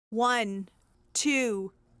1,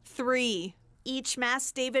 2, 3. Each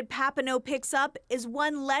mask David Papineau picks up is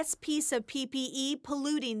one less piece of PPE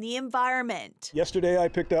polluting the environment. Yesterday I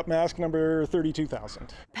picked up mask number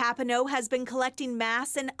 32,000. Papineau has been collecting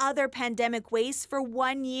masks and other pandemic waste for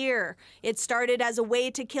 1 year. It started as a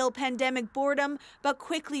way to kill pandemic boredom, but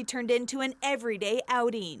quickly turned into an everyday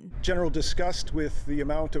outing. General disgust with the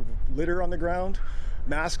amount of litter on the ground,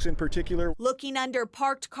 masks in particular. Looking under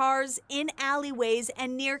parked cars, in alleyways,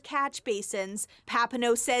 and near catch basins,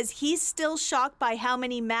 Papineau says he's still shocked by how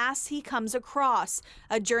many masks he comes across,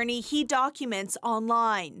 a journey he documents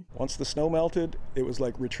online. Once the snow melted, it was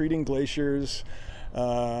like retreating glaciers,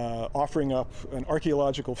 offering up an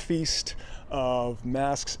archaeological feast of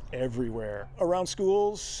masks everywhere. Around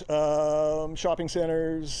schools, shopping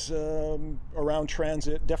centers, around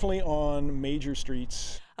transit, definitely on major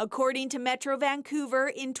streets. According to Metro Vancouver,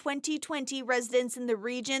 in 2020, residents in the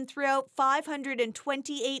region threw out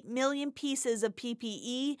 528 million pieces of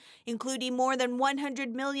PPE, including more than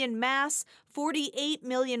 100 million masks, 48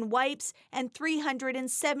 million wipes, and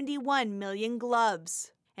 371 million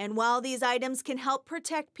gloves. And while these items can help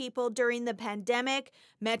protect people during the pandemic,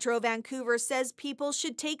 Metro Vancouver says people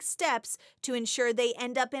should take steps to ensure they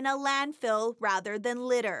end up in a landfill rather than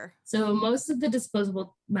litter. So most of the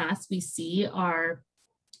disposable masks we see are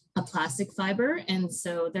a plastic fiber, and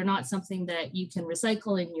so they're not something that you can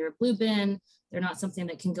recycle in your blue bin. They're not something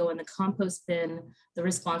that can go in the compost bin. The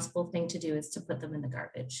responsible thing to do is to put them in the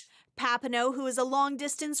garbage. Papineau, who is a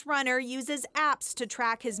long-distance runner, uses apps to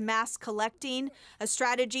track his mask collecting, a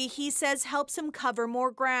strategy he says helps him cover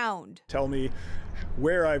more ground. Tell me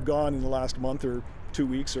where I've gone in the last month or 2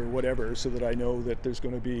 weeks or whatever, so that I know that there's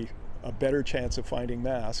going to be a better chance of finding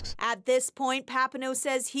masks. At this point, Papineau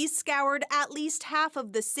says he's scoured at least half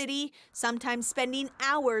of the city, sometimes spending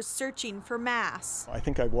hours searching for masks. I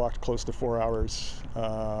think I've walked close to 4 hours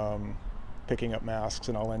picking up masks,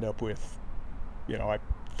 and I'll end up with,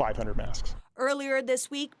 500 masks. Earlier this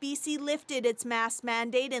week, BC lifted its mask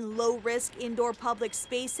mandate in low-risk indoor public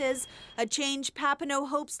spaces, a change Papineau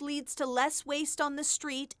hopes leads to less waste on the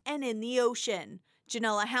street and in the ocean.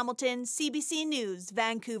 Janella Hamilton, CBC News,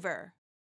 Vancouver.